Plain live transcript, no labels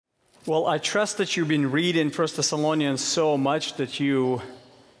Well, I trust that you've been reading 1 Thessalonians so much that you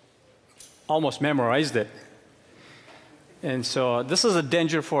almost memorized it. And so this is a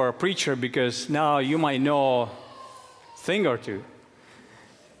danger for a preacher because now you might know a thing or two.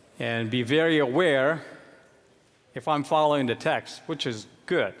 And be very aware if I'm following the text, which is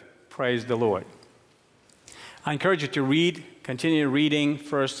good. Praise the Lord. I encourage you to continue reading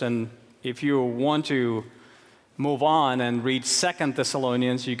first, and if you want to move on and read 2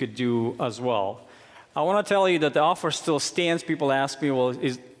 Thessalonians, you could do as well. I want to tell you that the offer still stands. People ask me, well,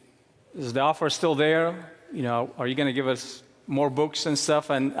 is the offer still there? You know, are you going to give us more books and stuff?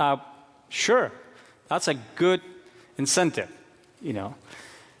 And sure, that's a good incentive. You know,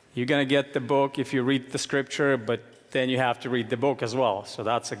 you're going to get the book if you read the scripture, but then you have to read the book as well. So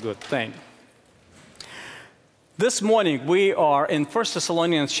that's a good thing. This morning, we are in 1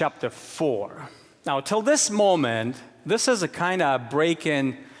 Thessalonians chapter 4. Now, till this moment, this is a kind of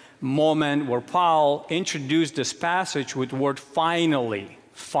break-in moment where Paul introduced this passage with the word finally.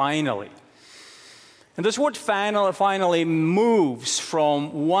 Finally. And this word finally moves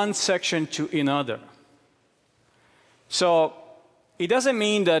from one section to another. So, it doesn't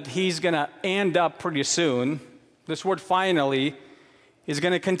mean that he's going to end up pretty soon. This word finally is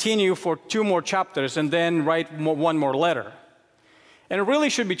going to continue for 2 more chapters and then write one more letter. And it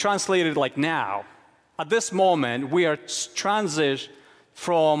really should be translated like now. At this moment, we are transitioned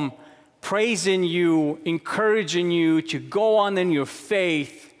from praising you, encouraging you to go on in your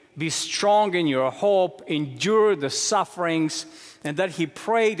faith, be strong in your hope, endure the sufferings, and that he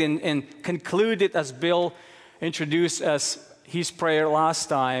prayed and concluded, as Bill introduced as his prayer last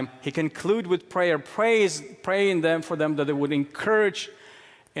time. He concluded with prayer, praying for them that they would encourage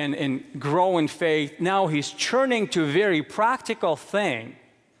and grow in faith. Now he's turning to a very practical thing,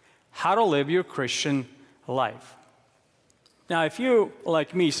 how to live your Christian life. Now, if you,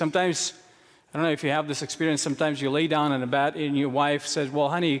 like me, sometimes, I don't know if you have this experience, sometimes you lay down in a bed and your wife says, well,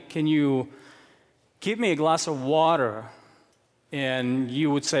 honey, can you give me a glass of water? And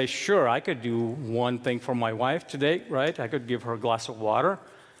you would say, sure, I could do one thing for my wife today, right? I could give her a glass of water.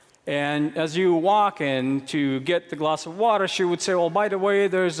 And as you walk in to get the glass of water, she would say, well, by the way,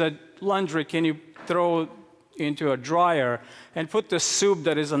 there's a laundry. Can you throw into a dryer and put the soup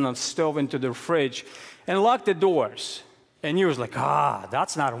that is on the stove into the fridge and lock the doors? And you was like,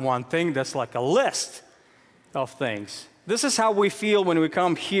 that's not one thing. That's like a list of things. This is how we feel when we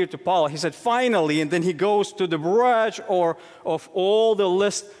come here to Paul. He said, finally, and then he goes to the barrage of all the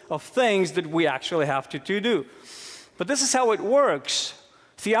list of things that we actually have to do. But this is how it works.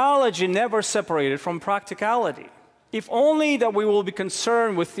 Theology never separated from practicality. If only that we will be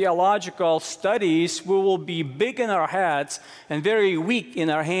concerned with theological studies, we will be big in our heads and very weak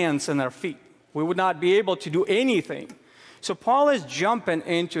in our hands and our feet. We would not be able to do anything. So Paul is jumping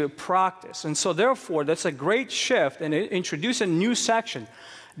into practice. And so therefore, that's a great shift, and it introduces a new section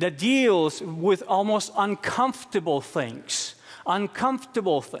that deals with almost uncomfortable things.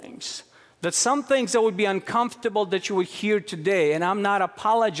 Uncomfortable things. That some things that would be uncomfortable that you would hear today, and I'm not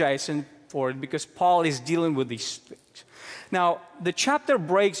apologizing for it because Paul is dealing with these things. Now, the chapter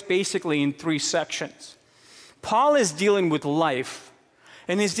breaks basically in 3 sections. Paul is dealing with life,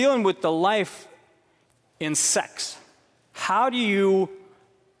 and he's dealing with the life in sex. How do you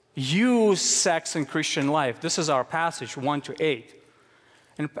use sex in Christian life? This is our passage 1 to 8.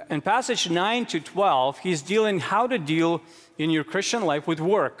 In passage 9 to 12, he's dealing how to deal in your Christian life with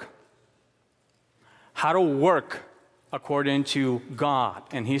work. How to work according to God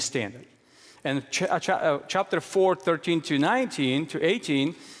and His standard. And chapter 4, 13 to 19 to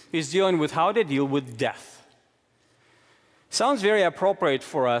 18 is dealing with how to deal with death. Sounds very appropriate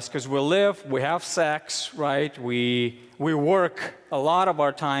for us because we live, we have sex, right? We work a lot of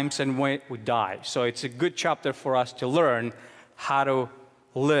our times and we die. So it's a good chapter for us to learn how to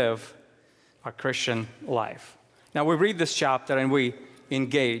live our Christian life. Now we read this chapter and we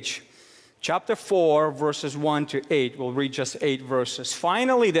engage. Chapter 4, verses 1 to 8. We'll read just 8 verses.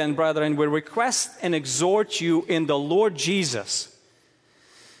 Finally then, brethren, we request and exhort you in the Lord Jesus,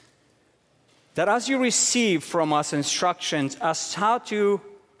 that as you receive from us instructions as how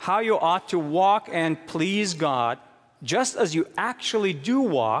you ought to walk and please God, just as you actually do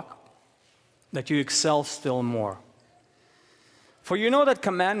walk, that you excel still more. For you know that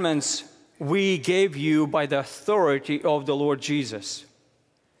commandments we gave you by the authority of the Lord Jesus.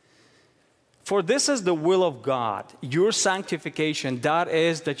 For this is the will of God, your sanctification, that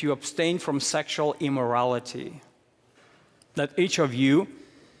is, that you abstain from sexual immorality, that each of you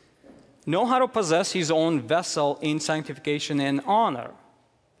know how to possess his own vessel in sanctification and honor,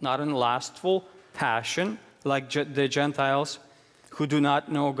 not in lustful passion like the Gentiles who do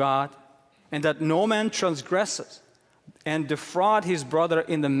not know God, and that no man transgresses and defraud his brother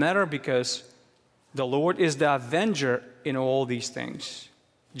in the matter, because the Lord is the avenger in all these things.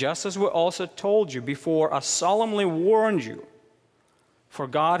 Just as we also told you before, I solemnly warned you, for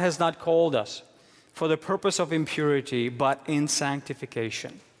God has not called us for the purpose of impurity, but in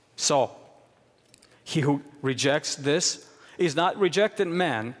sanctification. So, he who rejects this is not rejected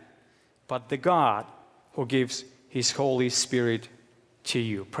man, but the God who gives his Holy Spirit to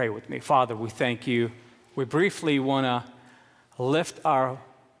you. Pray with me. Father, we thank you. We briefly want to lift our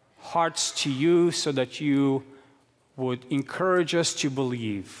hearts to you so that you would encourage us to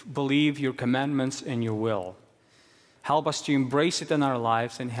believe your commandments and your will. Help us to embrace it in our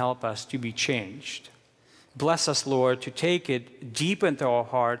lives and help us to be changed. Bless us, Lord, to take it deep into our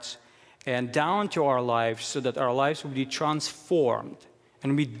hearts and down to our lives so that our lives will be transformed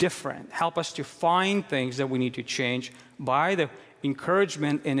and be different. Help us to find things that we need to change by the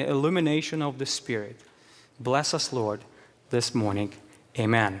encouragement and illumination of the Spirit. Bless us, Lord, this morning.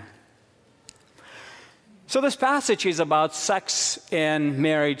 Amen. So this passage is about sex and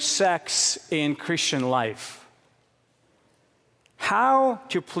marriage, sex in Christian life. How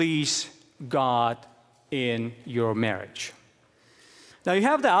to please God in your marriage. Now you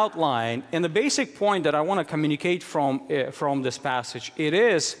have the outline, and the basic point that I want to communicate from this passage,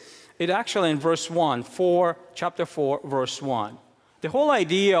 it actually in verse 1, chapter 4, verse 1. The whole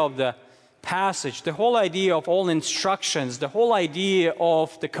idea of the passage, the whole idea of all instructions, the whole idea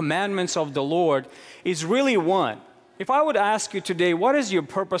of the commandments of the Lord is really one. If I would ask you today, what is your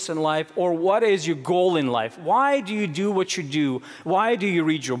purpose in life, or what is your goal in life? Why do you do what you do? Why do you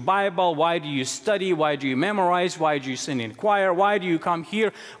read your Bible? Why do you study? Why do you memorize? Why do you sing in choir? Why do you come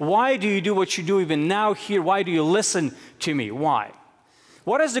here? Why do you do what you do even now here? Why do you listen to me? Why?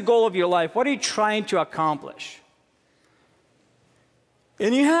 What is the goal of your life? What are you trying to accomplish?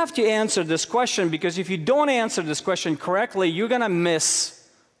 And you have to answer this question, because if you don't answer this question correctly, you're going to miss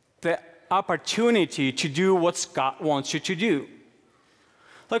the opportunity to do what God wants you to do.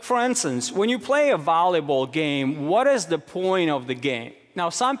 Like, for instance, when you play a volleyball game, what is the point of the game? Now,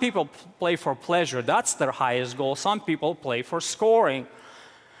 some people play for pleasure. That's their highest goal. Some people play for scoring.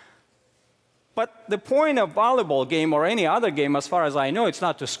 But the point of volleyball game or any other game, as far as I know, it's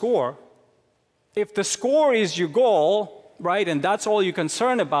not to score. If the score is your goal, right, and that's all you're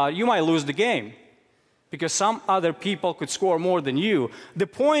concerned about, you might lose the game, because some other people could score more than you. The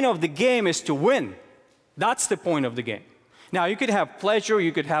point of the game is to win. That's the point of the game. Now, you could have pleasure,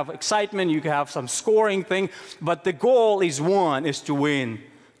 you could have excitement, you could have some scoring thing, but the goal is to win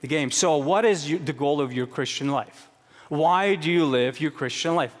the game. So what is the goal of your Christian life? Why do you live your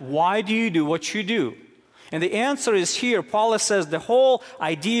Christian life? Why do you do what you do? And the answer is here. Paul says the whole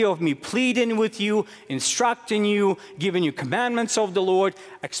idea of me pleading with you, instructing you, giving you commandments of the Lord,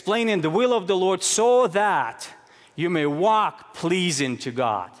 explaining the will of the Lord so that you may walk pleasing to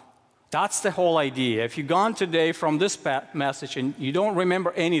God. That's the whole idea. If you've gone today from this message and you don't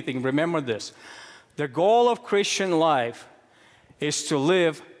remember anything, remember this. The goal of Christian life is to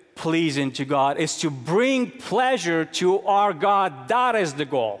live pleasing to God, is to bring pleasure to our God. That is the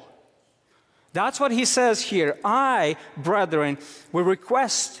goal. That's what he says here. I, brethren,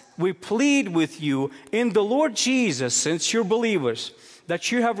 we plead with you in the Lord Jesus, since you're believers,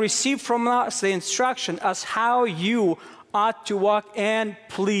 that you have received from us the instruction as how you ought to walk and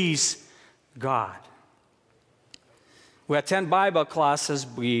please God. We attend Bible classes,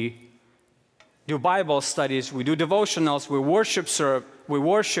 we do Bible studies, we do devotionals, we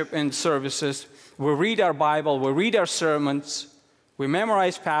worship in services, we read our Bible, we read our sermons, we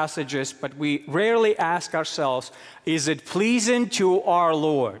memorize passages, but we rarely ask ourselves, is it pleasing to our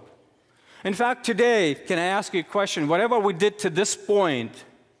Lord? In fact, today, can I ask you a question? Whatever we did to this point,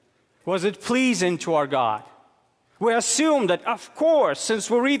 was it pleasing to our God? We assume that, of course,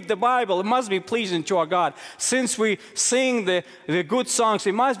 since we read the Bible, it must be pleasing to our God. Since we sing the good songs,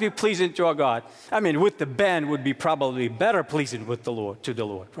 it must be pleasing to our God. I mean, with the band would be probably better pleasing with the Lord, to the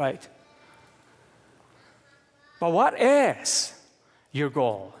Lord, right? But what is your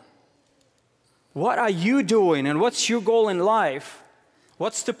goal? What are you doing, and what's your goal in life?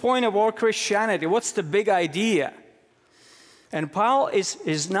 What's the point of our Christianity? What's the big idea? And Paul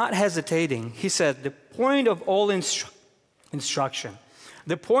is not hesitating. He said the point of all instruction,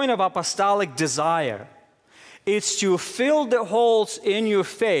 the point of apostolic desire, is to fill the holes in your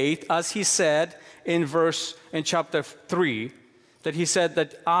faith, as he said in chapter 3, that he said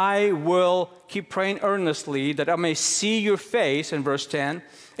that I will keep praying earnestly that I may see your face, in verse 10,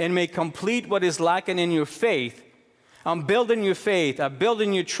 and may complete what is lacking in your faith. I'm building your faith, I'm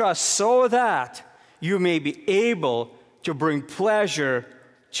building your trust so that you may be able to bring pleasure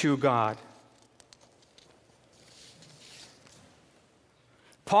to God.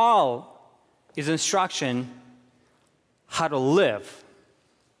 Paul is instruction how to live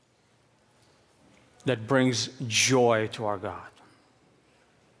that brings joy to our God.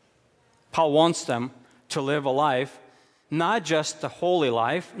 Paul wants them to live a life, not just a holy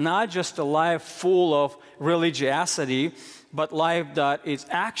life, not just a life full of religiosity, but life that is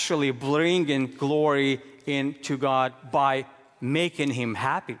actually bringing glory into God by making Him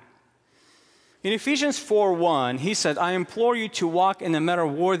happy. In Ephesians 4:1, he said, I implore you to walk in a manner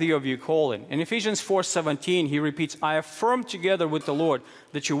worthy of your calling. In Ephesians 4:17, he repeats, I affirm together with the Lord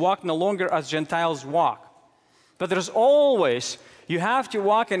that you walk no longer as Gentiles walk. But there's always, you have to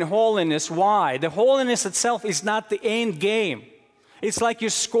walk in holiness. Why? The holiness itself is not the end game. It's like you're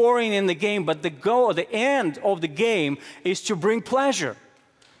scoring in the game, but the goal, the end of the game is to bring pleasure.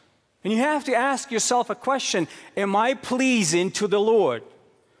 And you have to ask yourself a question, am I pleasing to the Lord?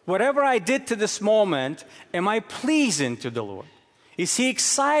 Whatever I did to this moment, am I pleasing to the Lord? Is He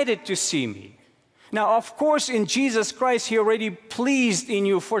excited to see me? Now, of course, in Jesus Christ, He already pleased in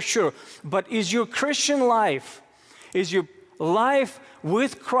you for sure. But is your Christian life, is your life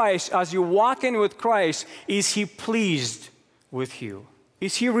with Christ, as you walk in with Christ, is He pleased with you?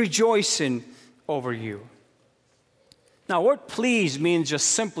 Is He rejoicing over you? Now, word please means just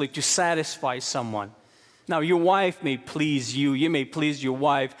simply to satisfy someone. Now, your wife may please you. You may please your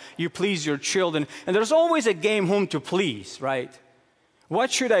wife. You please your children. And there's always a game whom to please, right?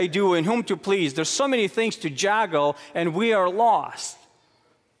 What should I do and whom to please? There's so many things to juggle, and we are lost.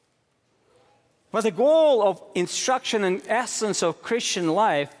 But the goal of instruction and essence of Christian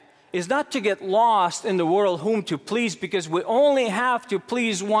life is not to get lost in the world whom to please, because we only have to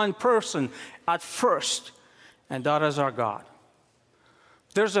please one person at first, and that is our God.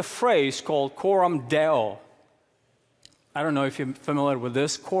 There's a phrase called coram Deo. I don't know if you're familiar with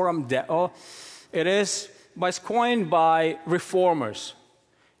this, coram Deo. It's coined by reformers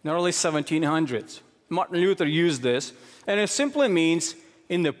in the early 1700s. Martin Luther used this, and it simply means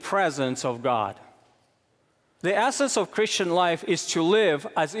in the presence of God. The essence of Christian life is to live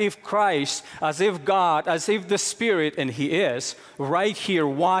as if Christ, as if God, as if the Spirit, and He is, right here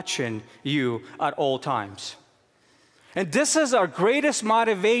watching you at all times. And this is our greatest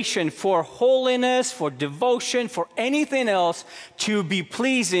motivation for holiness, for devotion, for anything else, to be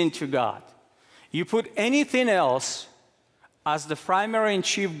pleasing to God. You put anything else as the primary and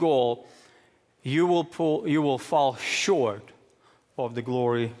chief goal, you will fall short of the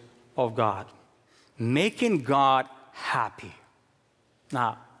glory of God. Making God happy.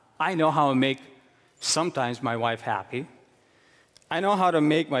 Now, I know how to make sometimes my wife happy. I know how to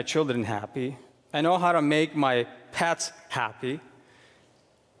make my children happy. I know how to make my pets happy.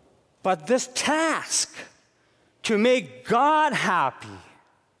 But this task to make God happy,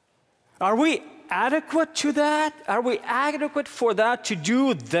 are we adequate to that? Are we adequate for that, to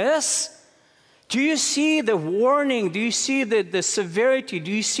do this? Do you see the warning? Do you see the severity?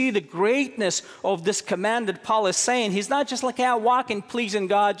 Do you see the greatness of this command that Paul is saying? He's not just like, walk in pleasing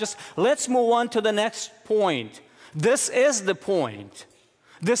God. Just let's move on to the next point. This is the point.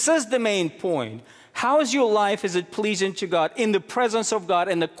 This is the main point. How is your life? Is it pleasing to God? In the presence of God,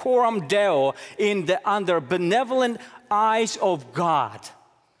 in the coram Deo, under benevolent eyes of God.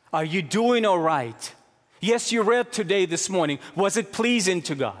 Are you doing all right? Yes, you read today, this morning. Was it pleasing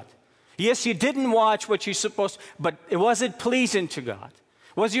to God? Yes, you didn't watch what you're supposed to, but was it pleasing to God?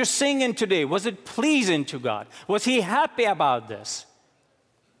 Was your singing today, was it pleasing to God? Was He happy about this?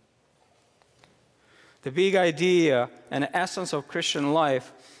 The big idea and essence of Christian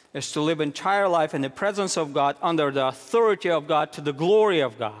life is to live entire life in the presence of God, under the authority of God, to the glory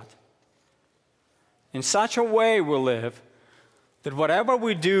of God. In such a way we live that whatever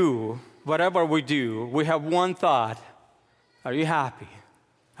we do, we have one thought: are you happy?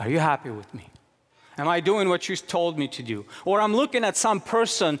 Are you happy with me? Am I doing what you told me to do? Or I'm looking at some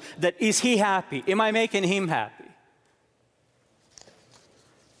person that, is he happy? Am I making him happy?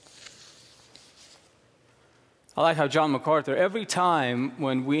 I like how John MacArthur, every time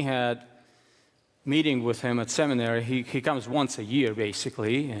when we had meeting with him at seminary, he comes once a year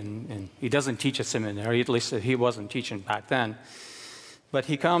basically, and he doesn't teach at seminary, at least he wasn't teaching back then. But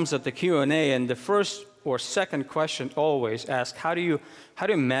he comes at the Q&A, and the first or second question always asks, how do you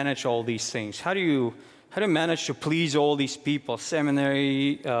manage all these things? How do you manage to please all these people,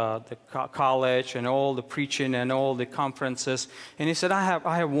 seminary, the college, and all the preaching and all the conferences? And he said, I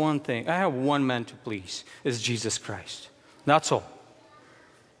have one thing. I have one man to please. It's Jesus Christ. That's all.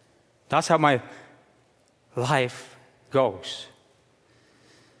 That's how my life goes.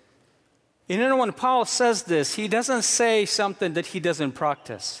 And then when Paul says this, he doesn't say something that he doesn't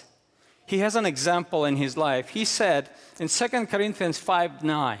practice. He has an example in his life. He said in 2 Corinthians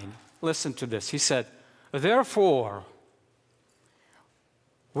 5:9, listen to this. He said, therefore,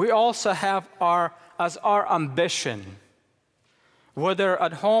 we also have as our ambition, whether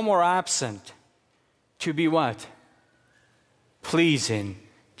at home or absent, to be what? Pleasing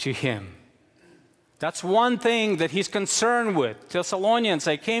to Him. That's one thing that he's concerned with. Thessalonians,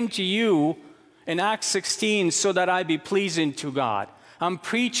 I came to you in Acts 16 so that I be pleasing to God. I'm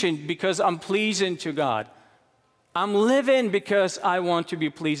preaching because I'm pleasing to God. I'm living because I want to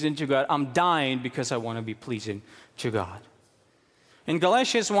be pleasing to God. I'm dying because I want to be pleasing to God. In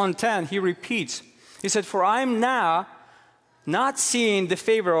Galatians 1:10, he repeats, he said, for I am now not seeing the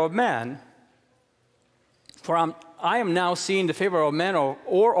favor of man, I am now seeing the favor of man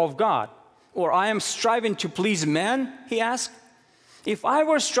or of God. Or I am striving to please men, he asked. If I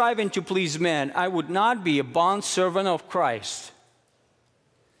were striving to please men, I would not be a bondservant of Christ.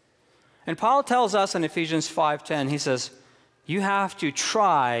 And Paul tells us in Ephesians 5:10, he says, you have to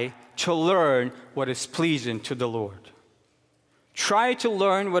try to learn what is pleasing to the Lord. Try to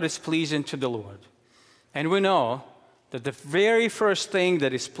learn what is pleasing to the Lord. And we know that the very first thing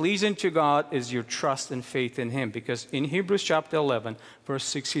that is pleasing to God is your trust and faith in Him. Because in Hebrews chapter 11, verse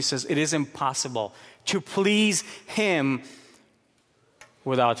 6, he says, it is impossible to please Him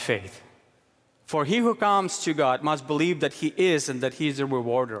without faith. For he who comes to God must believe that He is and that He is a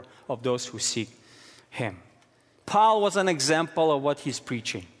rewarder of those who seek Him. Paul was an example of what he's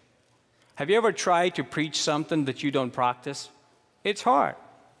preaching. Have you ever tried to preach something that you don't practice? It's hard.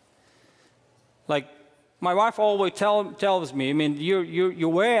 Like, my wife always tells me, I mean, you're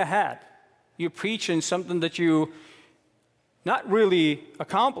way ahead. You're preaching something that you not really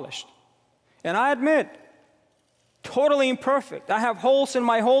accomplished. And I admit, totally imperfect. I have holes in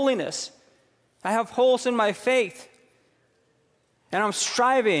my holiness. I have holes in my faith. And I'm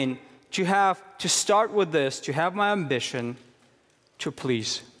striving to start with this, to have my ambition to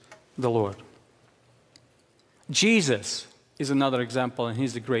please the Lord. Jesus is another example, and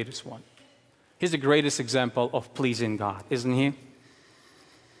He's the greatest one. He's the greatest example of pleasing God, isn't He?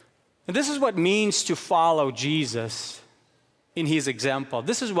 And this is what it means to follow Jesus in His example.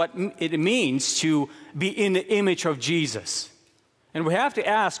 This is what it means to be in the image of Jesus. And we have to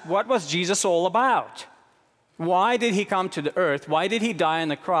ask, what was Jesus all about? Why did He come to the earth? Why did He die on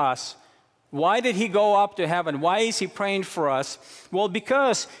the cross? Why did He go up to heaven? Why is He praying for us? Well,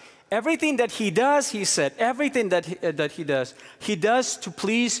 because everything that He does, He said, everything that He does to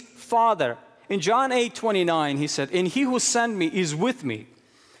please Father. In John 8:29, He said, and He who sent me is with me.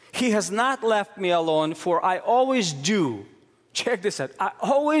 He has not left me alone, for I always do, check this out, I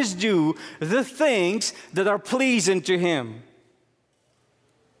always do the things that are pleasing to Him.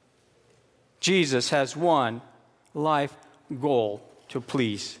 Jesus has one life goal: to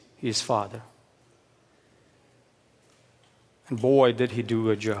please His Father. And boy, did He do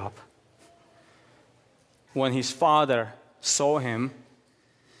a job. When His Father saw Him,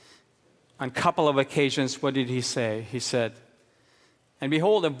 on a couple of occasions, what did He say? He said, and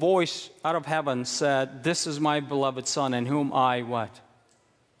behold, a voice out of heaven said, this is my beloved Son, in whom I, what?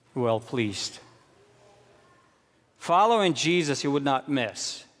 Well pleased. Following Jesus, you would not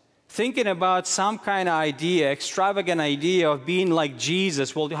miss. Thinking about some kind of idea, extravagant idea of being like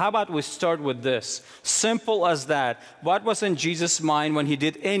Jesus. Well, how about we start with this? Simple as that. What was in Jesus' mind when He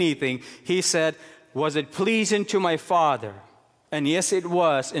did anything? He said, was it pleasing to my Father? And yes, it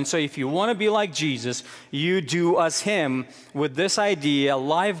was. And so if you want to be like Jesus, you do as Him with this idea,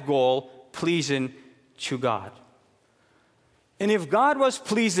 life goal, pleasing to God. And if God was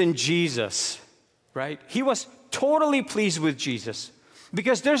pleased in Jesus, right? He was totally pleased with Jesus.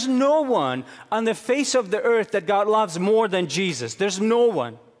 Because there's no one on the face of the earth that God loves more than Jesus. There's no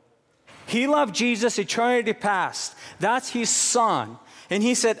one. He loved Jesus eternity past. That's His Son. And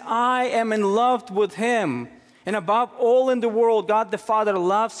He said, I am in love with Him. And above all in the world, God the Father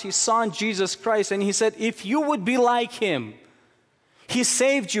loves His Son, Jesus Christ. And He said, if you would be like Him, He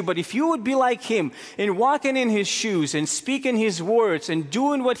saved you, but if you would be like Him in walking in His shoes and speaking His words and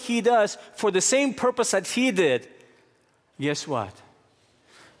doing what He does for the same purpose that He did, guess what?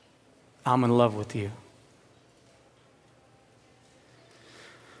 I'm in love with you.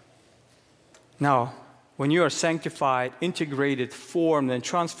 Now, when you are sanctified, integrated, formed, and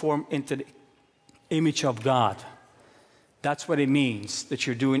transformed into the image of God, that's what it means, that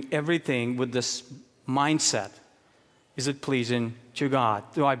you're doing everything with this mindset. Is it pleasing to God?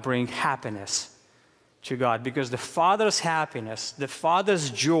 Do I bring happiness to God? Because the Father's happiness, the Father's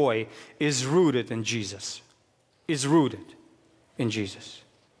joy is rooted in Jesus. Is rooted in Jesus.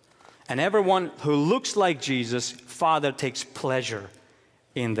 And everyone who looks like Jesus, Father takes pleasure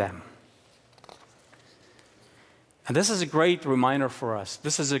in them. And this is a great reminder for us.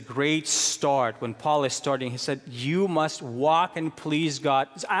 This is a great start when Paul is starting. He said, you must walk and please God.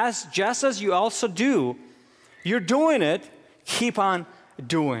 Just as you also do, you're doing it, keep on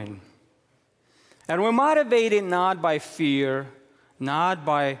doing. And we're motivated not by fear, not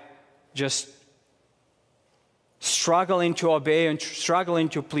by just struggling to obey and struggling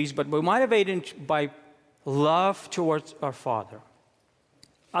to please, but we're motivated by love towards our Father.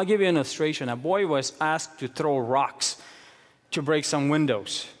 I'll give you an illustration. A boy was asked to throw rocks to break some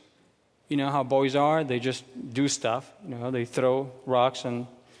windows. You know how boys are? They just do stuff. They throw rocks and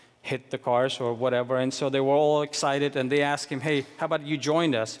hit the cars or whatever. And so they were all excited, and they asked him, hey, how about you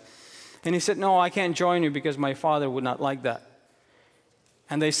join us? And he said, no, I can't join you because my father would not like that.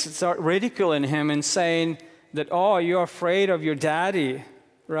 And they start ridiculing him and saying that, oh, you're afraid of your daddy,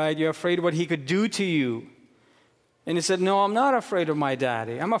 right? You're afraid of what he could do to you. And he said, no, I'm not afraid of my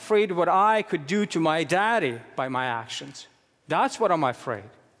daddy. I'm afraid of what I could do to my daddy by my actions. That's what I'm afraid.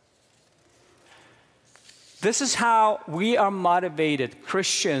 This is how we are motivated,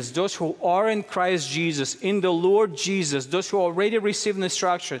 Christians, those who are in Christ Jesus, in the Lord Jesus, those who already received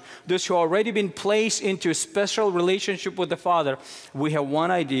instruction, those who already been placed into a special relationship with the Father. We have one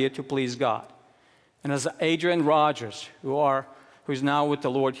idea: to please God. And as Adrian Rogers, who's now with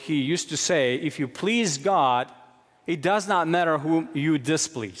the Lord, he used to say, if you please God, it does not matter whom you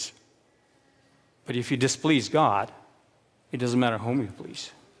displease. But if you displease God, it doesn't matter whom you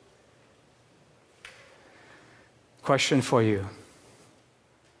please. Question for you.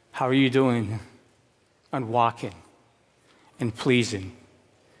 How are you doing on walking and pleasing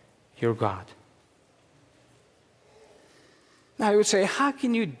your God? Now I would say, how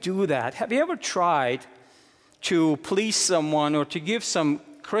can you do that? Have you ever tried to please someone or to give some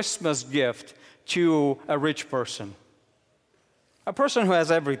Christmas gift to a rich person? A person who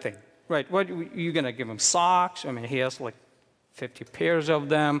has everything, right? What you're going to give him? Socks? I mean, he has like 50 pairs of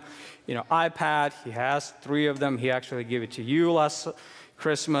them. iPad, he has 3 of them. He actually gave it to you last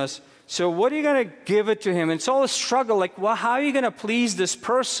Christmas. So what are you going to give it to him? And it's all a struggle, like, well, how are you going to please this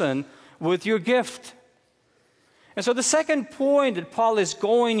person with your gift? And so the second point that Paul is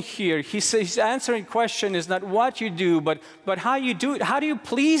going here, he says, his answering question is not what you do, but how you do it. How do you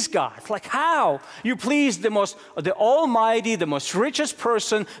please God? Like how you please the Almighty, the most richest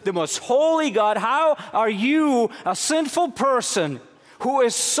person, the most holy God. How are you, a sinful person who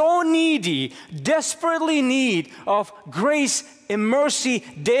is so needy, desperately in need of grace and mercy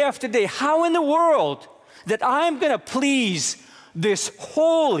day after day? How in the world that I'm going to please this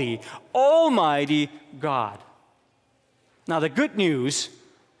holy, almighty God? Now, the good news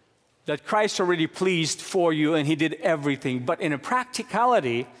that Christ already pleased for you and he did everything. But in a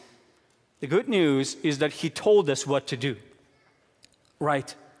practicality, the good news is that he told us what to do.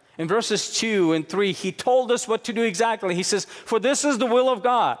 Right? In verses 2 and 3, he told us what to do exactly. He says, for this is the will of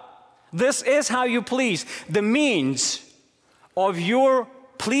God. This is how you please. The means of your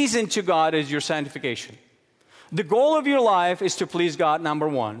pleasing to God is your sanctification. The goal of your life is to please God, number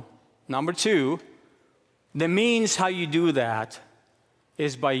 1. Number 2, the means how you do that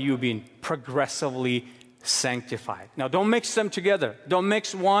is by you being progressively sanctified. Now, don't mix them together. Don't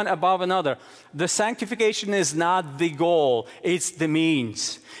mix one above another. The sanctification is not the goal. It's the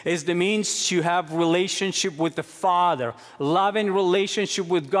means. It's the means to have relationship with the Father, loving relationship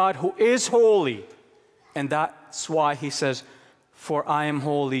with God who is holy. And that's why he says, for I am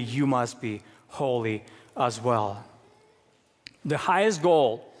holy, you must be holy as well. The highest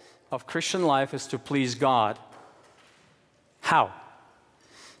goal of Christian life is to please God. How?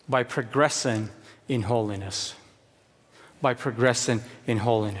 By progressing in holiness. By progressing in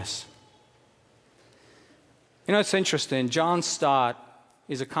holiness. It's interesting. John Stott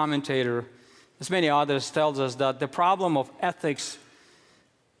is a commentator, as many others, tells us that the problem of ethics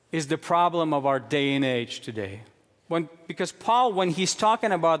is the problem of our day and age today. Because Paul, when he's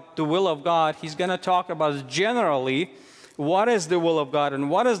talking about the will of God, he's going to talk about generally what is the will of God and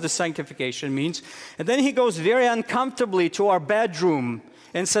what does the sanctification means. And then he goes very uncomfortably to our bedroom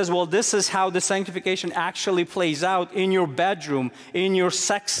and says, well, this is how the sanctification actually plays out in your bedroom, in your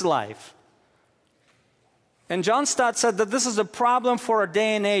sex life. And John Stott said that this is a problem for our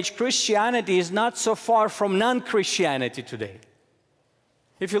day and age. Christianity is not so far from non-Christianity today.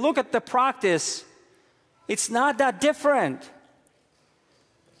 If you look at the practice, it's not that different.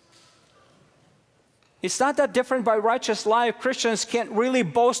 It's not that different by righteous life. Christians can't really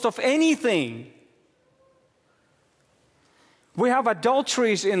boast of anything. We have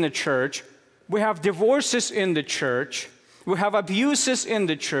adulteries in the church. We have divorces in the church. We have abuses in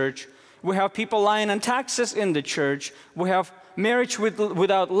the church. We have people lying on taxes in the church. We have marriage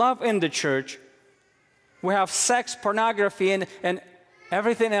without love in the church. We have sex, pornography, and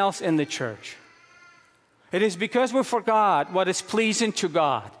everything else in the church. It is because we forgot what is pleasing to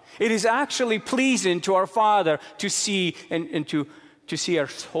God. It is actually pleasing to our Father to see and to see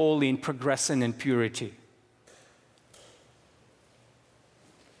us holy and progressing in purity.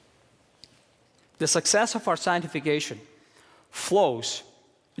 The success of our sanctification flows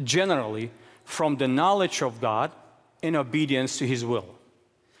generally from the knowledge of God and obedience to His will.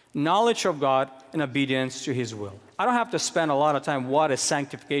 Knowledge of God and obedience to His will. I don't have to spend a lot of time what a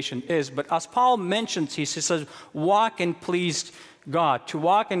sanctification is, but as Paul mentions, he says, walk and please God. To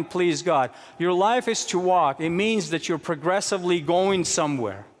walk and please God. Your life is to walk. It means that you're progressively going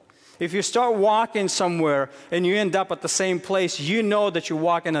somewhere. If you start walking somewhere and you end up at the same place, you know that you're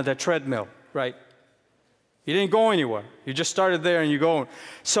walking at a treadmill, right? You didn't go anywhere. You just started there and you're going.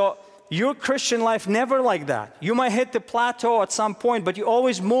 So your Christian life never like that. You might hit the plateau at some point, but you're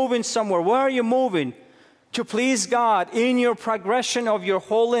always moving somewhere. Where are you moving? To please God in your progression of your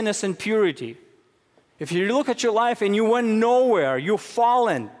holiness and purity. If you look at your life and you went nowhere, you've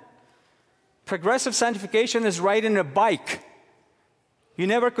fallen. Progressive sanctification is riding a bike. You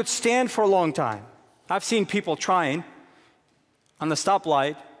never could stand for a long time. I've seen people trying on the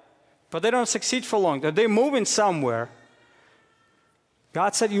stoplight, but they don't succeed for long. They're moving somewhere.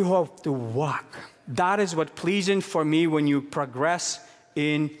 God said you have to walk. That is what pleasing for me when you progress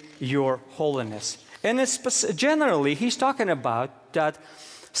in your holiness. And it's generally, he's talking about that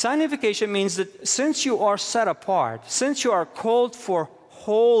sanctification means that since you are set apart, since you are called for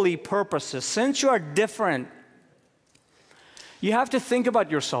holy purposes, since you are different, you have to think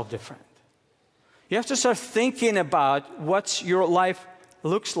about yourself different. You have to start thinking about what your life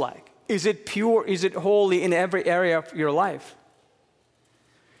looks like. Is it pure? Is it holy in every area of your life?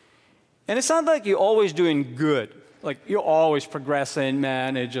 And it's not like you're always doing good. Like you're always progressing,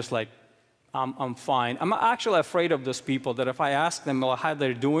 man. It's just like, I'm fine. I'm actually afraid of those people that if I ask them how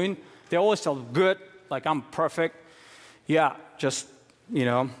they're doing, they always tell good, like I'm perfect. Yeah, just, I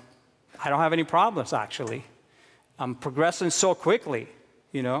don't have any problems actually. I'm progressing so quickly,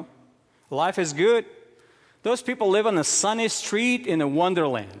 Life is good. Those people live on a sunny street in a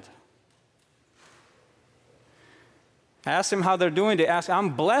wonderland. I ask them how they're doing. They ask,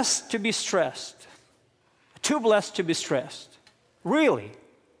 I'm blessed to be stressed. Too blessed to be stressed. Really?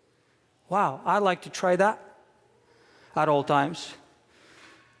 Wow, I'd like to try that at all times.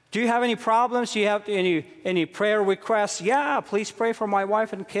 Do you have any problems? Do you have any prayer requests? Yeah, please pray for my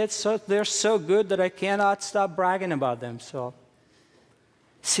wife and kids. So they're so good that I cannot stop bragging about them. So,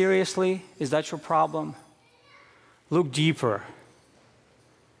 seriously, is that your problem? Look deeper.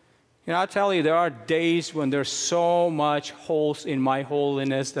 I tell you, there are days when there's so much holes in my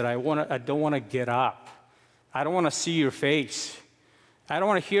holiness that I don't want to get up. I don't want to see your face. I don't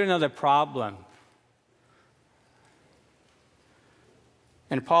want to hear another problem.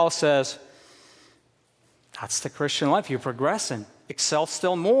 And Paul says, that's the Christian life. You're progressing. Excel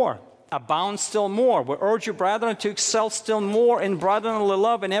still more. Abound still more. We urge you, brethren, to excel still more in brotherly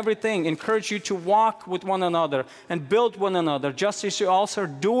love and everything. Encourage you to walk with one another and build one another, just as you also are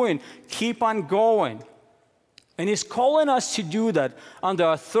doing. Keep on going. And he's calling us to do that on the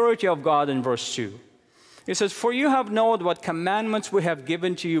authority of God in verse 2. He says, for you have known what commandments we have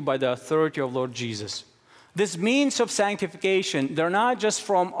given to you by the authority of Lord Jesus. This means of sanctification, they're not just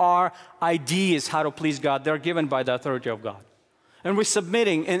from our ideas how to please God. They're given by the authority of God. And we're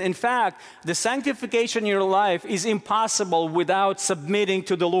submitting. And in fact, the sanctification in your life is impossible without submitting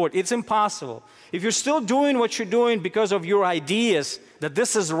to the Lord. It's impossible. If you're still doing what you're doing because of your ideas that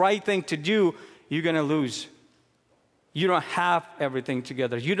this is the right thing to do, you're going to lose. You don't have everything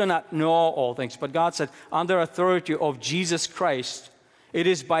together. You do not know all things. But God said, under authority of Jesus Christ, it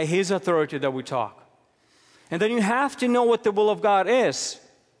is by His authority that we talk. And then you have to know what the will of God is.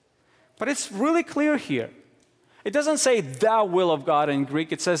 But it's really clear here. It doesn't say the will of God in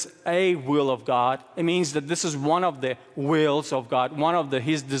Greek. It says a will of God. It means that this is one of the wills of God, one of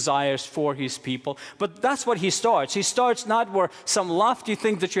His desires for His people. But that's what He starts. He starts not where some lofty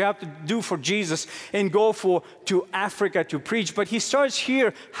thing that you have to do for Jesus and go to Africa to preach, but He starts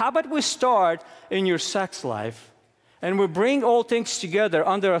here. How about we start in your sex life and we bring all things together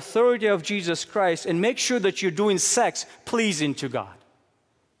under authority of Jesus Christ and make sure that you're doing sex pleasing to God.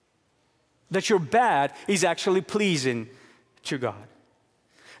 That your bad is actually pleasing to God.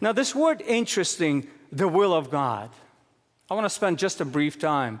 Now this word interesting, the will of God. I want to spend just a brief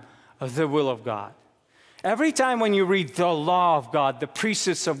time of the will of God. Every time when you read the law of God, the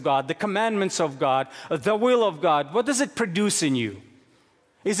precepts of God, the commandments of God, the will of God, what does it produce in you?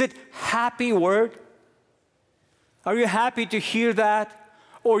 Is it happy word? Are you happy to hear that?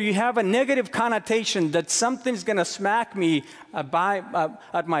 or you have a negative connotation that something's going to smack me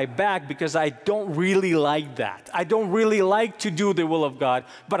at my back because I don't really like that. I don't really like to do the will of God,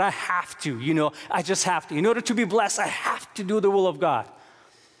 but I have to, I just have to. In order to be blessed, I have to do the will of God.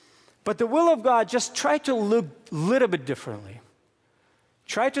 But the will of God, just try to look a little bit differently.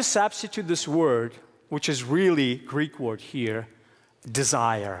 Try to substitute this word, which is really Greek word here,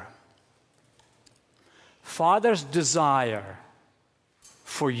 desire. Father's desire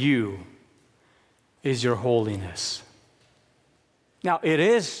for you is your holiness. Now, it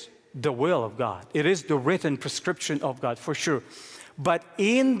is the will of God. It is the written prescription of God, for sure. But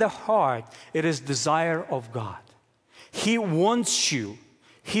in the heart, it is desire of God. He wants you.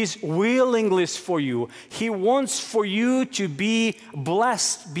 His willingness for you. He wants for you to be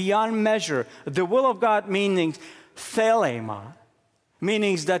blessed beyond measure. The will of God meaning thelema,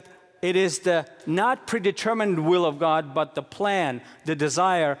 meaning that it is the not predetermined will of God, but the plan, the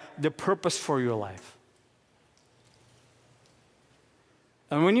desire, the purpose for your life.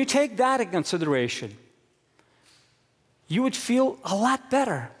 And when you take that in consideration, you would feel a lot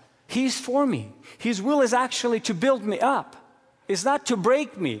better. He's for me. His will is actually to build me up. It's not to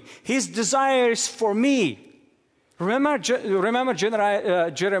break me. His desire is for me. Remember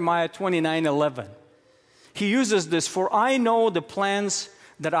Jeremiah 29:11. He uses this, for I know the plans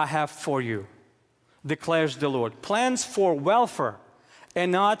that I have for you, declares the Lord. Plans for welfare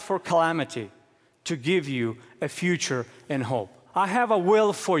and not for calamity, to give you a future and hope. I have a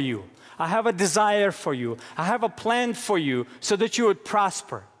will for you. I have a desire for you. I have a plan for you so that you would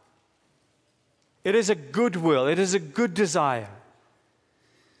prosper. It is a good will. It is a good desire.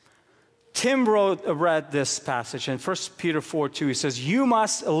 Tim read this passage in 1 Peter 4:2. He says, you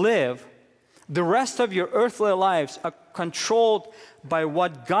must live the rest of your earthly lives are controlled by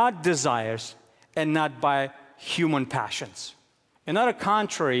what God desires and not by human passions. Another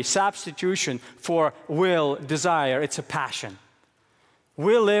contrary substitution for will, desire, it's a passion.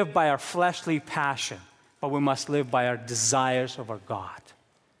 We live by our fleshly passion, but we must live by our desires of our God.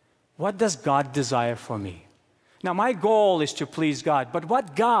 What does God desire for me? Now, my goal is to please God, but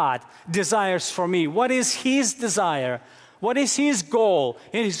what God desires for me, what is His desire? What is His goal?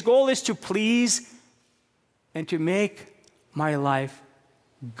 And His goal is to please and to make my life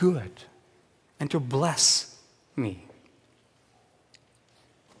good and to bless me.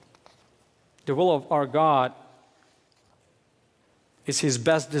 The will of our God is His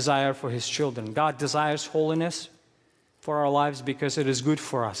best desire for His children. God desires holiness for our lives because it is good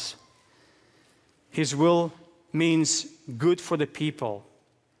for us. His will means good for the people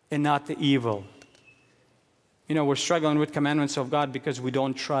and not the evil. We're struggling with commandments of God because we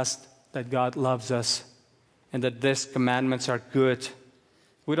don't trust that God loves us and that these commandments are good.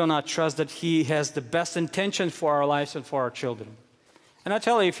 We do not trust that He has the best intention for our lives and for our children. And I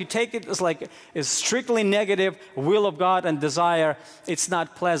tell you, if you take it as like a strictly negative will of God and desire, it's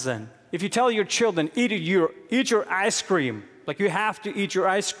not pleasant. If you tell your children, eat your ice cream, like you have to eat your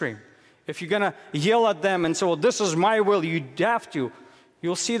ice cream. If you're going to yell at them and say, well, this is my will, you have to,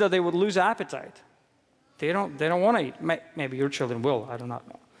 you'll see that they would lose appetite. They don't want to eat. Maybe your children will. I do not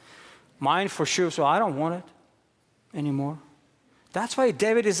know. Mine for sure, so I don't want it anymore. That's why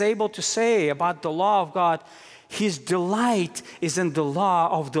David is able to say about the law of God, his delight is in the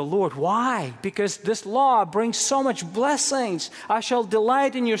law of the Lord. Why? Because this law brings so much blessings. I shall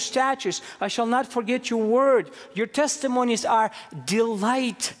delight in your statutes. I shall not forget your word. Your testimonies are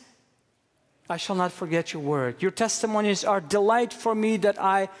delight. I shall not forget your word. Your testimonies are delight for me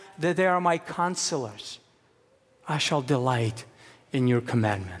that they are my counselors. I shall delight in your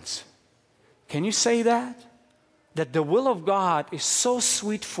commandments. Can you say that? That the will of God is so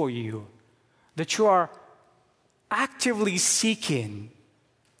sweet for you that you are actively seeking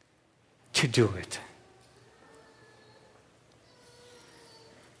to do it.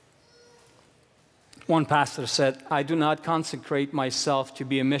 One pastor said, I do not consecrate myself to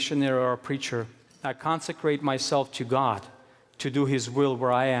be a missionary or a preacher. I consecrate myself to God to do His will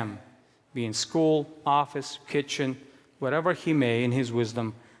where I am, be in school, office, kitchen, wherever He may, in His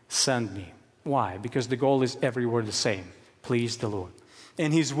wisdom, send me. Why? Because the goal is everywhere the same. Please the Lord.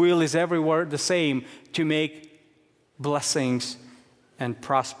 And His will is everywhere the same, to make blessings and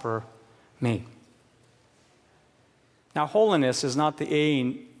prosper me. Now, holiness is not the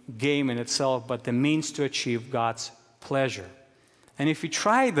aim game in itself, but the means to achieve God's pleasure. And if you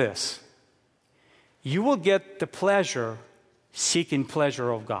try this, you will get the pleasure seeking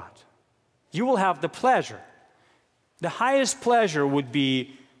pleasure of God. You will have the pleasure. The highest pleasure would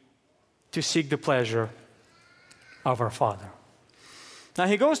be to seek the pleasure of our Father. Now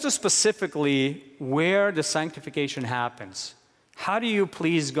he goes to specifically where the sanctification happens, How do you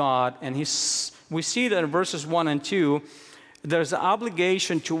please God? And we see that in verses 1 and 2, there's an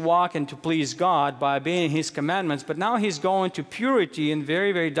obligation to walk and to please God by obeying His commandments, but now he's going to purity and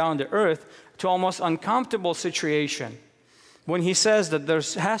very, very down to earth to almost uncomfortable situation. When he says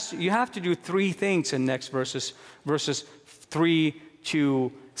that you have to do three things in next verses 3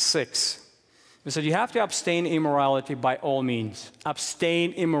 to 6. He said you have to abstain immorality by all means.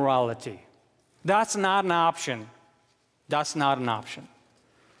 Abstain immorality. That's not an option. That's not an option.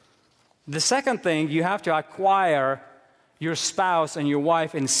 The second thing, you have to acquire your spouse and your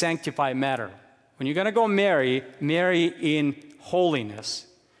wife in sanctified manner. When you're going to go marry in holiness.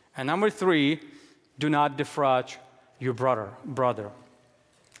 And number 3, do not defraud your brother.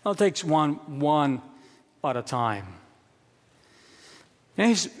 I'll take one at a time.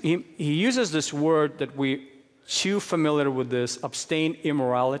 And he uses this word that we too familiar with this, abstain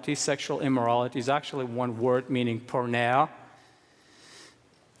immorality, sexual immorality is actually one word meaning porneia.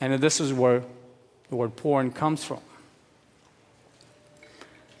 And this is where the word porn comes from.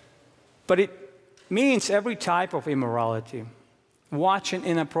 But it means every type of immorality. Watching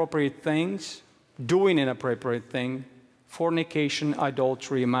inappropriate things, doing inappropriate things, fornication,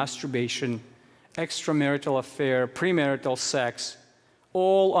 adultery, masturbation, extramarital affair, premarital sex,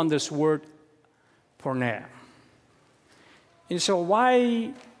 all on this word porneia. And so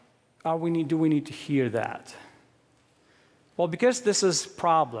why do we need to hear that? Well, because this is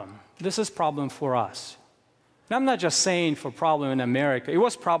problem. This is problem for us. And I'm not just saying for problem in America. It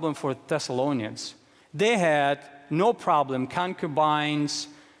was problem for Thessalonians. They had no problem, concubines,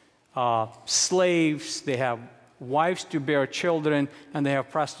 slaves, they have wives to bear children, and they have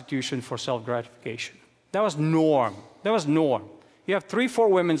prostitution for self-gratification. That was norm. You have 3-4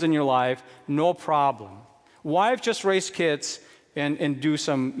 women in your life, no problem. Wife just raise kids and do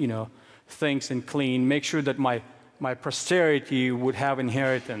some, things and clean, make sure that my posterity would have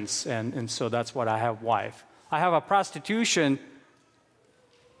inheritance, and so that's what I have wife. I have a prostitution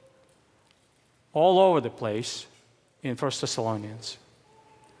all over the place in 1 Thessalonians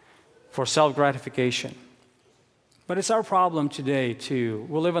for self-gratification. But it's our problem today, too.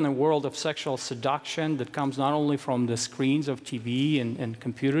 We live in a world of sexual seduction that comes not only from the screens of TV and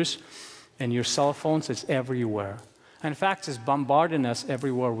computers and your cell phones, it's everywhere. In fact, it's bombarding us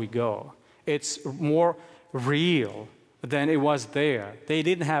everywhere we go. It's more real than it was there. They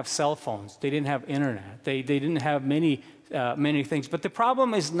didn't have cell phones. They didn't have internet. They didn't have many things. But the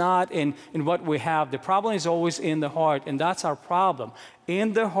problem is not in what we have. The problem is always in the heart, and that's our problem.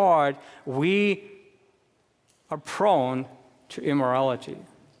 In the heart, we are prone to immorality.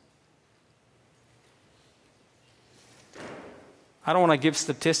 I don't want to give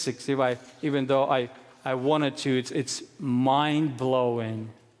statistics, even though I wanted to. It's mind-blowing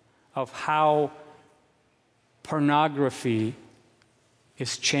of how pornography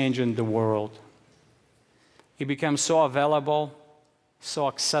is changing the world. It becomes so available, so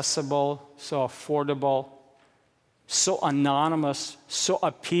accessible, so affordable, so anonymous, so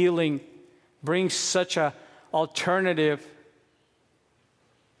appealing, brings such a alternative,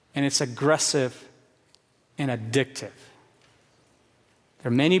 and it's aggressive and addictive.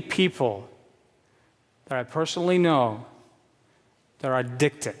 There are many people that I personally know that are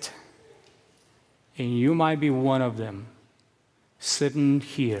addicted, and you might be one of them, sitting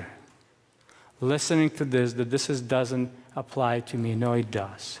here, listening to this, that this doesn't apply to me. No, it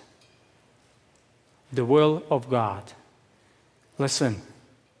does. The will of God. Listen,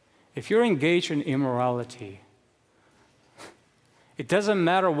 if you're engaged in immorality, it doesn't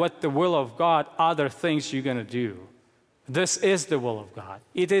matter what the will of God, other things you're going to do. This is the will of God.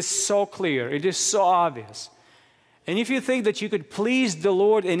 It is so clear. It is so obvious. And if you think that you could please the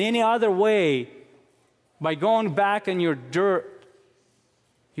Lord in any other way by going back in your dirt,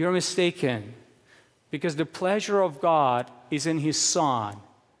 you're mistaken. Because the pleasure of God is in His Son.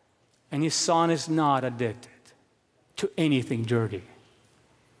 And His Son is not addicted to anything dirty.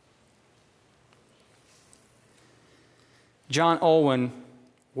 John Owen,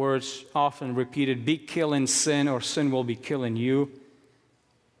 words often repeated, be killing sin or sin will be killing you.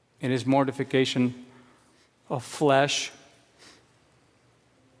 In his mortification of flesh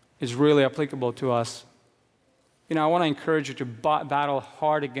is really applicable to us. I want to encourage you to battle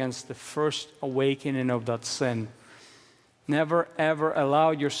hard against the first awakening of that sin. Never, ever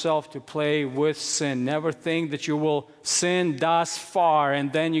allow yourself to play with sin. Never think that you will sin thus far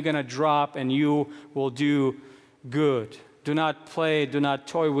and then you're going to drop and you will do good. Do not play, do not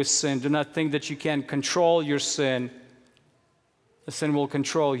toy with sin. Do not think that you can control your sin. The sin will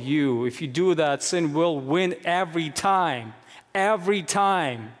control you. If you do that, sin will win every time. Every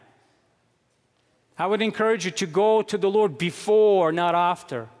time. I would encourage you to go to the Lord before, not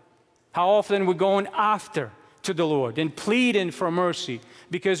after. How often we're going after to the Lord and pleading for mercy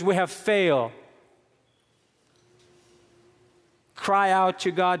because we have failed. Cry out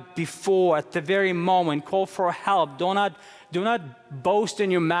to God before, at the very moment. Call for help. Do not boast in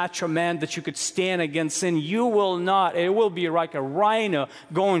your macho man that you could stand against sin. You will not. It will be like a rhino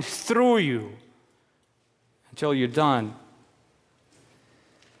going through you until you're done.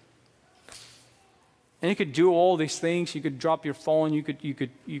 And you could do all these things. You could drop your phone. You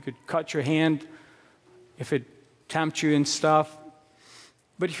could cut your hand if it tempts you and stuff.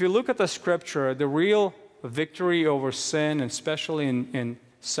 But if you look at the scripture, the real victory over sin, and especially in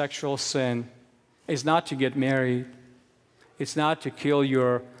sexual sin, is not to get married. It's not to kill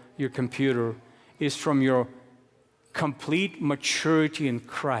your computer. It's from your complete maturity in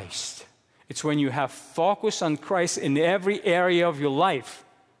Christ. It's when you have focus on Christ in every area of your life.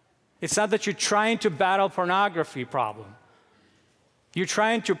 It's not that you're trying to battle pornography problem. You're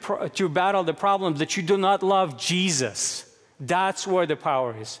trying to battle the problem that you do not love Jesus. That's where the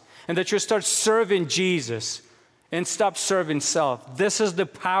power is. And that you start serving Jesus and stop serving self. This is the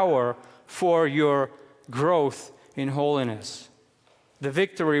power for your growth in holiness. The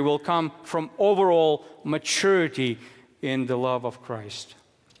victory will come from overall maturity in the love of Christ.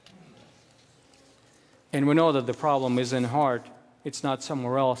 And we know that the problem is in heart. It's not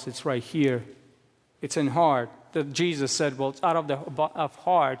somewhere else. It's right here. It's in heart. That Jesus said, well, it's out of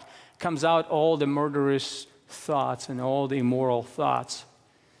heart comes out all the murderous thoughts and all the immoral thoughts.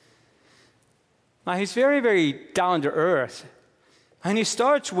 Now, he's very, very down to earth. And he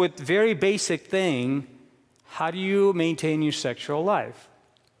starts with very basic thing. How do you maintain your sexual life?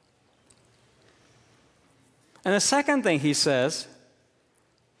 And the second thing he says,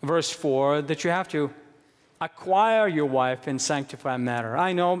 verse 4, that you have to acquire your wife in sanctified manner.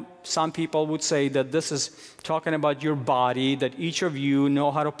 I know some people would say that this is talking about your body, that each of you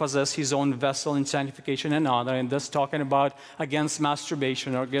know how to possess his own vessel in sanctification and honor, and this talking about against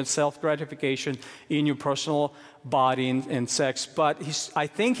masturbation or against self-gratification in your personal body and sex. But I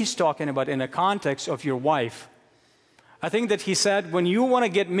think he's talking about in the context of your wife. I think that he said, when you want to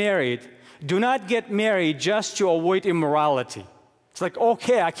get married, do not get married just to avoid immorality. It's like,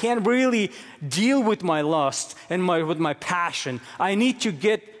 okay, I can't really deal with my lust and with my passion. I need to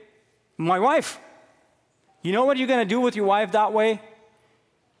get my wife. You know what you're going to do with your wife that way?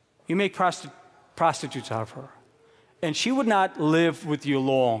 You make prostitutes out of her. And she would not live with you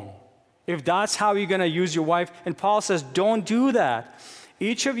long. If that's how you're going to use your wife. And Paul says, don't do that.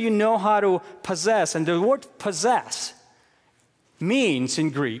 Each of you know how to possess. And the word possess means in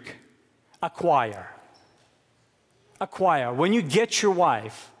Greek, acquire. Acquire. When you get your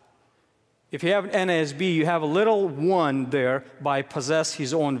wife, if you have an NASB, you have a little one there by possess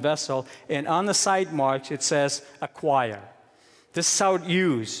his own vessel, and on the side marks it says acquire. This is how it's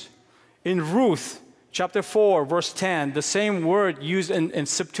used. In Ruth, chapter 4, verse 10, the same word used in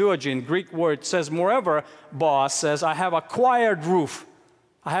Septuagint, Greek word, says, moreover, Boaz says, I have acquired Ruth.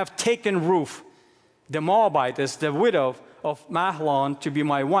 I have taken Ruth, the Moabite, as the widow of Mahlon, to be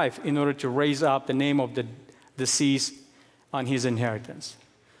my wife in order to raise up the name of the deceased on his inheritance.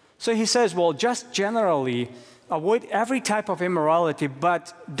 So he says, well, just generally avoid every type of immorality,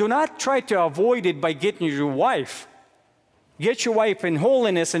 but do not try to avoid it by getting your wife. Get your wife in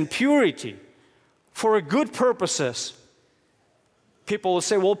holiness and purity for a good purposes. People will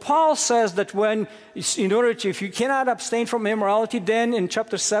say, well, Paul says that if you cannot abstain from immorality, then in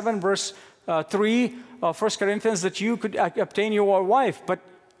chapter 7, verse 3 of 1 Corinthians, that you could obtain your wife. But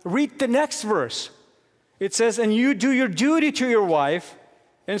read the next verse. It says, and you do your duty to your wife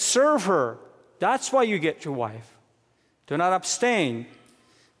and serve her. That's why you get your wife. Do not abstain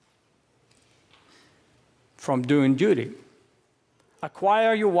from doing duty.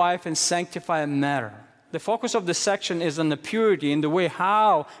 Acquire your wife in sanctified manner. The focus of this section is on the purity in the way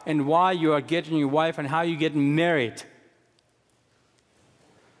how and why you are getting your wife and how you get married.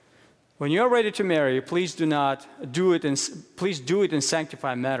 When you're ready to marry, please do it in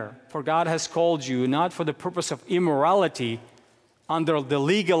sanctified manner. For God has called you not for the purpose of immorality under the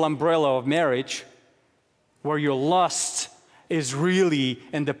legal umbrella of marriage, where your lust is really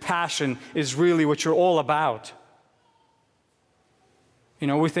and the passion is really what you're all about. You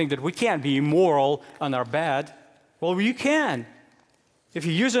know, we think that we can't be immoral on our bed. Well, you can. If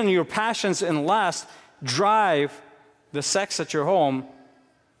you're using your passions and lust drive the sex at your home,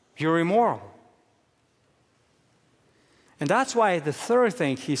 you're immoral. And that's why the third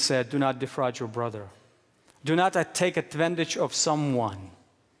thing he said, do not defraud your brother. Do not take advantage of someone,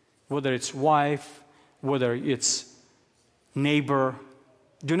 whether it's wife, whether it's neighbor,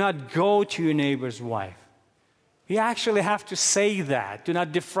 Do not go to your neighbor's wife. You actually have to say that. Do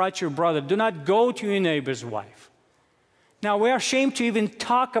not defraud your brother. Do not go to your neighbor's wife. Now, we are ashamed to even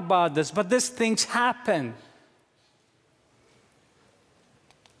talk about this, but these things happen.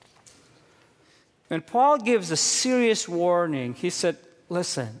 And Paul gives a serious warning. He said,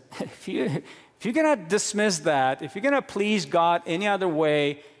 listen, if you're going to dismiss that, if you're going to please God any other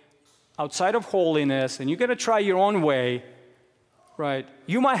way outside of holiness, and you're going to try your own way, right,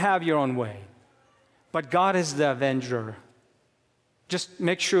 you might have your own way. But God is the avenger. Just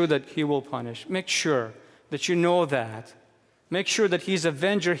make sure that He will punish. Make sure that you know that. Make sure that He's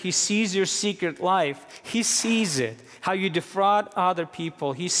avenger. He sees your secret life. He sees it, how you defraud other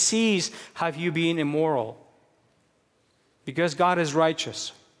people. He sees how you being immoral. Because God is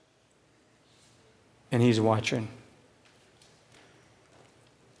righteous. And He's watching.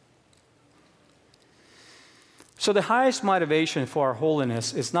 So the highest motivation for our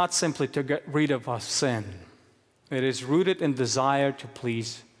holiness is not simply to get rid of our sin. It is rooted in desire to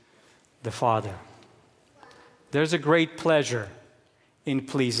please the Father. There's a great pleasure in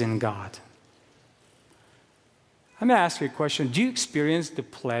pleasing God. Let me ask you a question. Do you experience the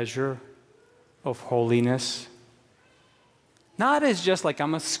pleasure of holiness? Not as just like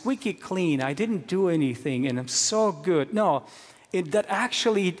I'm a squeaky clean, I didn't do anything and I'm so good. No, that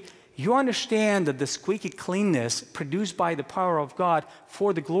actually you understand that the squeaky cleanness produced by the power of God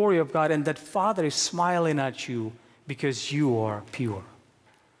for the glory of God, and that Father is smiling at you because you are pure.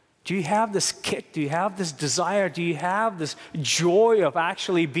 Do you have this kick? Do you have this desire? Do you have this joy of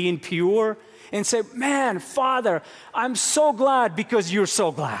actually being pure? And say, man, Father, I'm so glad because you're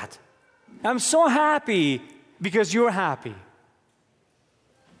so glad. I'm so happy because you're happy.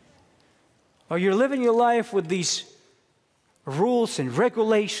 Or you're living your life with these rules and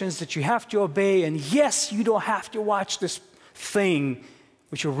regulations that you have to obey, and yes, you don't have to watch this thing,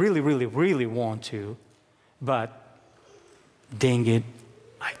 which you really, really, really want to, but dang it,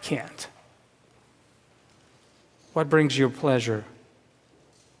 I can't. What brings you pleasure?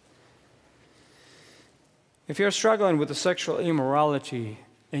 If you're struggling with the sexual immorality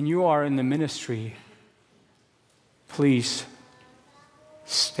and you are in the ministry, please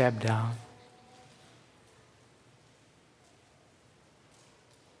step down.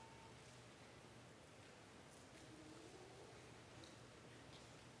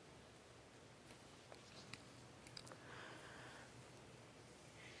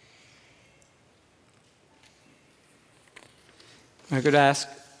 I could ask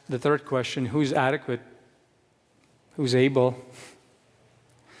the third question, who's adequate? Who's able?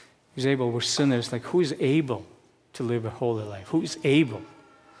 Who's able? We're sinners. Like, who's able to live a holy life? Who's able?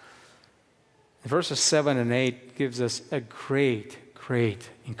 Verses 7 and 8 gives us a great, great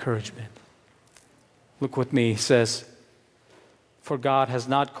encouragement. Look with me. It says, for God has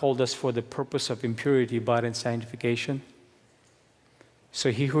not called us for the purpose of impurity, but in sanctification.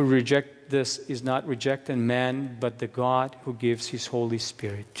 So he who rejects this is not rejecting man, but the God who gives His Holy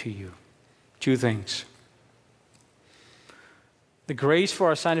Spirit to you. Two things. The grace for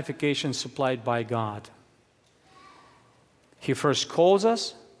our sanctification supplied by God. He first calls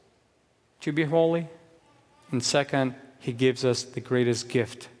us to be holy, and second, He gives us the greatest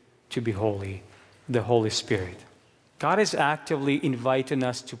gift to be holy, the Holy Spirit. God is actively inviting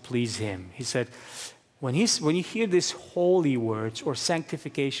us to please Him. He said, when you hear these holy words or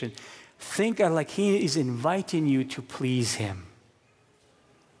sanctification, think like He is inviting you to please Him.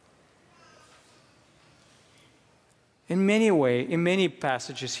 In many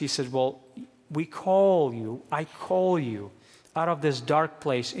passages, He said, well, I call you out of this dark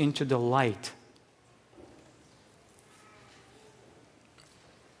place into the light.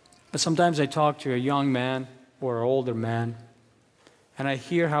 But sometimes I talk to a young man or an older man, and I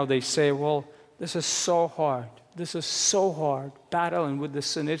hear how they say, well, this is so hard. This is so hard. Battling with the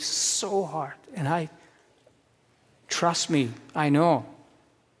sin, it's so hard. And trust me, I know.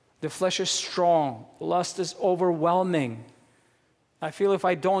 The flesh is strong. Lust is overwhelming. I feel if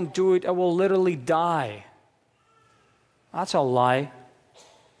I don't do it, I will literally die. That's a lie.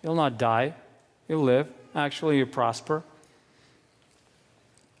 You'll not die. You'll live. Actually, you prosper.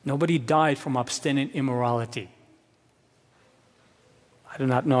 Nobody died from abstinent immorality. I do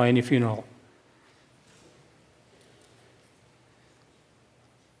not know any funeral.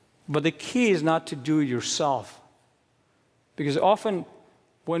 But the key is not to do it yourself. Because often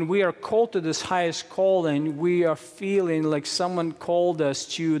when we are called to this highest calling, we are feeling like someone called us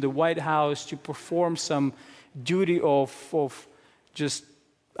to the White House to perform some duty of just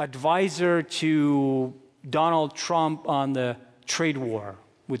advisor to Donald Trump on the trade war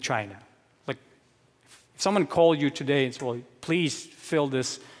with China. Like, Someone called you today and said, well, please fill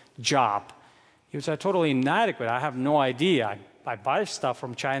this job. You would say, totally inadequate. I have no idea. I buy stuff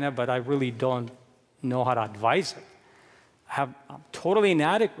from China, but I really don't know how to advise it. I'm totally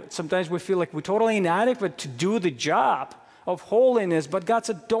inadequate. Sometimes we feel like we're totally inadequate to do the job of holiness, but God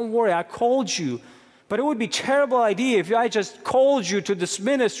said, don't worry, I called you. But it would be a terrible idea if I just called you to this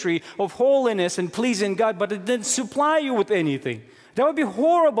ministry of holiness and pleasing God, but it didn't supply you with anything. That would be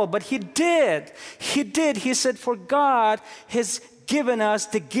horrible, but He did. He did. He said, for God has given us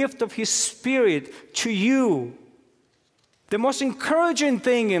the gift of His Spirit to you. The most encouraging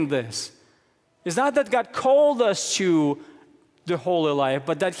thing in this is not that God called us to the holy life,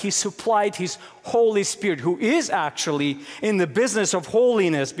 but that He supplied His Holy Spirit, who is actually in the business of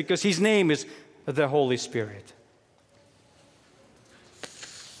holiness because His name is the Holy Spirit.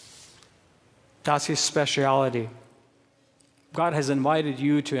 That's His speciality. God has invited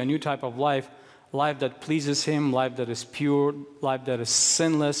you to a new type of life, life that pleases Him, life that is pure, life that is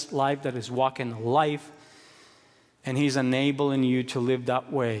sinless, life that is walking life. And He's enabling you to live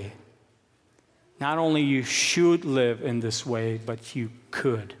that way. Not only you should live in this way, but you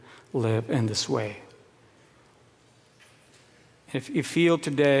could live in this way. If you feel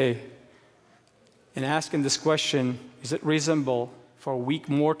today in asking this question, is it reasonable for weak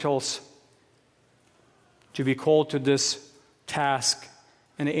mortals to be called to this task?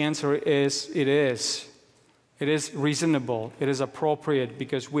 And the answer is, it is. It is reasonable. It is appropriate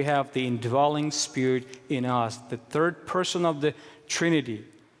because we have the indwelling Spirit in us. The third person of the Trinity,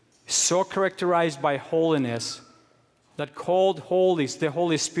 so characterized by holiness, that called holy is the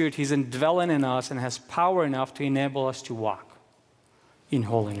Holy Spirit. He's indwelling in us and has power enough to enable us to walk in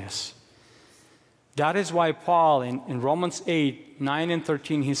holiness. That is why Paul in Romans 8, 9 and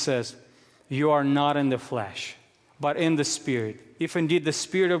 13, he says, you are not in the flesh, but in the Spirit, if indeed the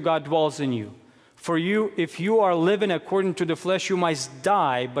Spirit of God dwells in you. For you, if you are living according to the flesh, you must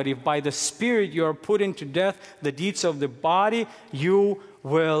die. But if by the Spirit you are putting to death the deeds of the body, you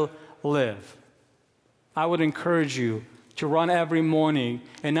will live. I would encourage you to run every morning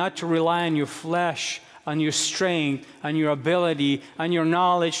and not to rely on your flesh, on your strength, on your ability, on your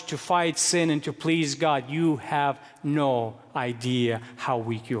knowledge to fight sin and to please God. You have no idea how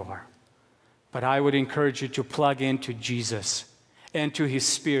weak you are. But I would encourage you to plug into Jesus and to His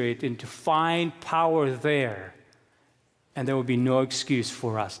Spirit and to find power there. And there will be no excuse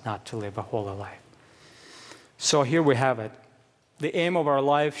for us not to live a holy life. So here we have it. The aim of our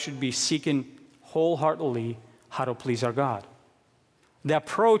life should be seeking wholeheartedly how to please our God. The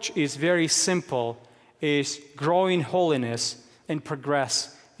approach is very simple, is grow in holiness and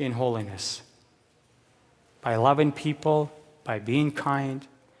progress in holiness. By loving people, by being kind,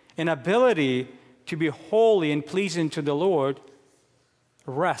 an ability to be holy and pleasing to the Lord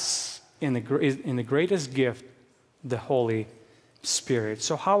rests in the greatest gift, the Holy Spirit.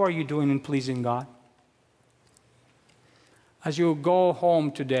 So how are you doing in pleasing God? As you go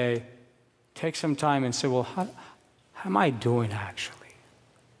home today, take some time and say, well, how am I doing actually?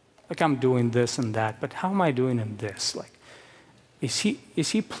 Like I'm doing this and that, but how am I doing in this? Like, is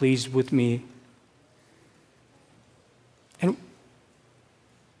he pleased with me? And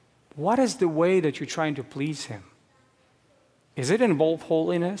what is the way that you're trying to please Him? Is it involve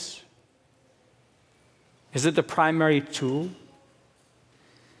holiness? Is it the primary tool?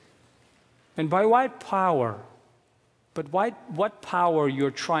 And by what power? But what power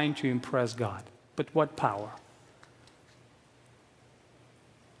you're trying to impress God? But what power?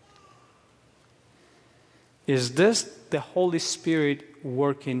 Is this the Holy Spirit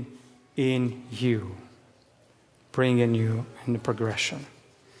working in you, bringing you in the progression?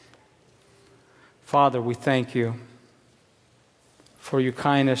 Father, we thank You for Your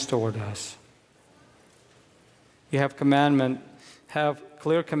kindness toward us. You have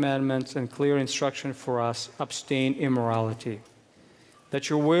clear commandments and clear instruction for us, abstain immorality. That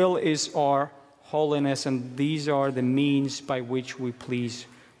Your will is our holiness, and these are the means by which we please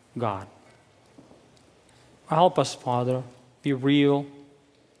God. Help us, Father, be real.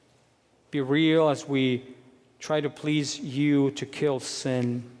 Be real as we try to please You to kill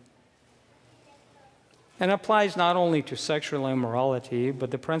sin. And it applies not only to sexual immorality,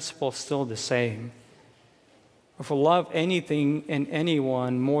 but the principle is still the same. If we love anything and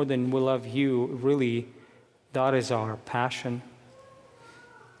anyone more than we love You, really, that is our passion.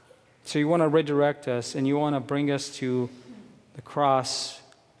 So You want to redirect us, and You want to bring us to the cross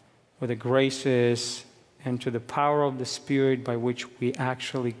where the grace is, and to the power of the Spirit by which we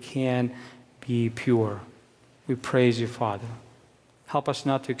actually can be pure. We praise You, Father. Help us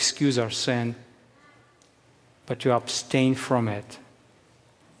not to excuse our sin, but to abstain from it,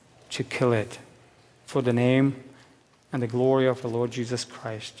 to kill it For the name and the glory of the Lord Jesus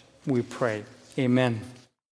Christ, we pray. Amen.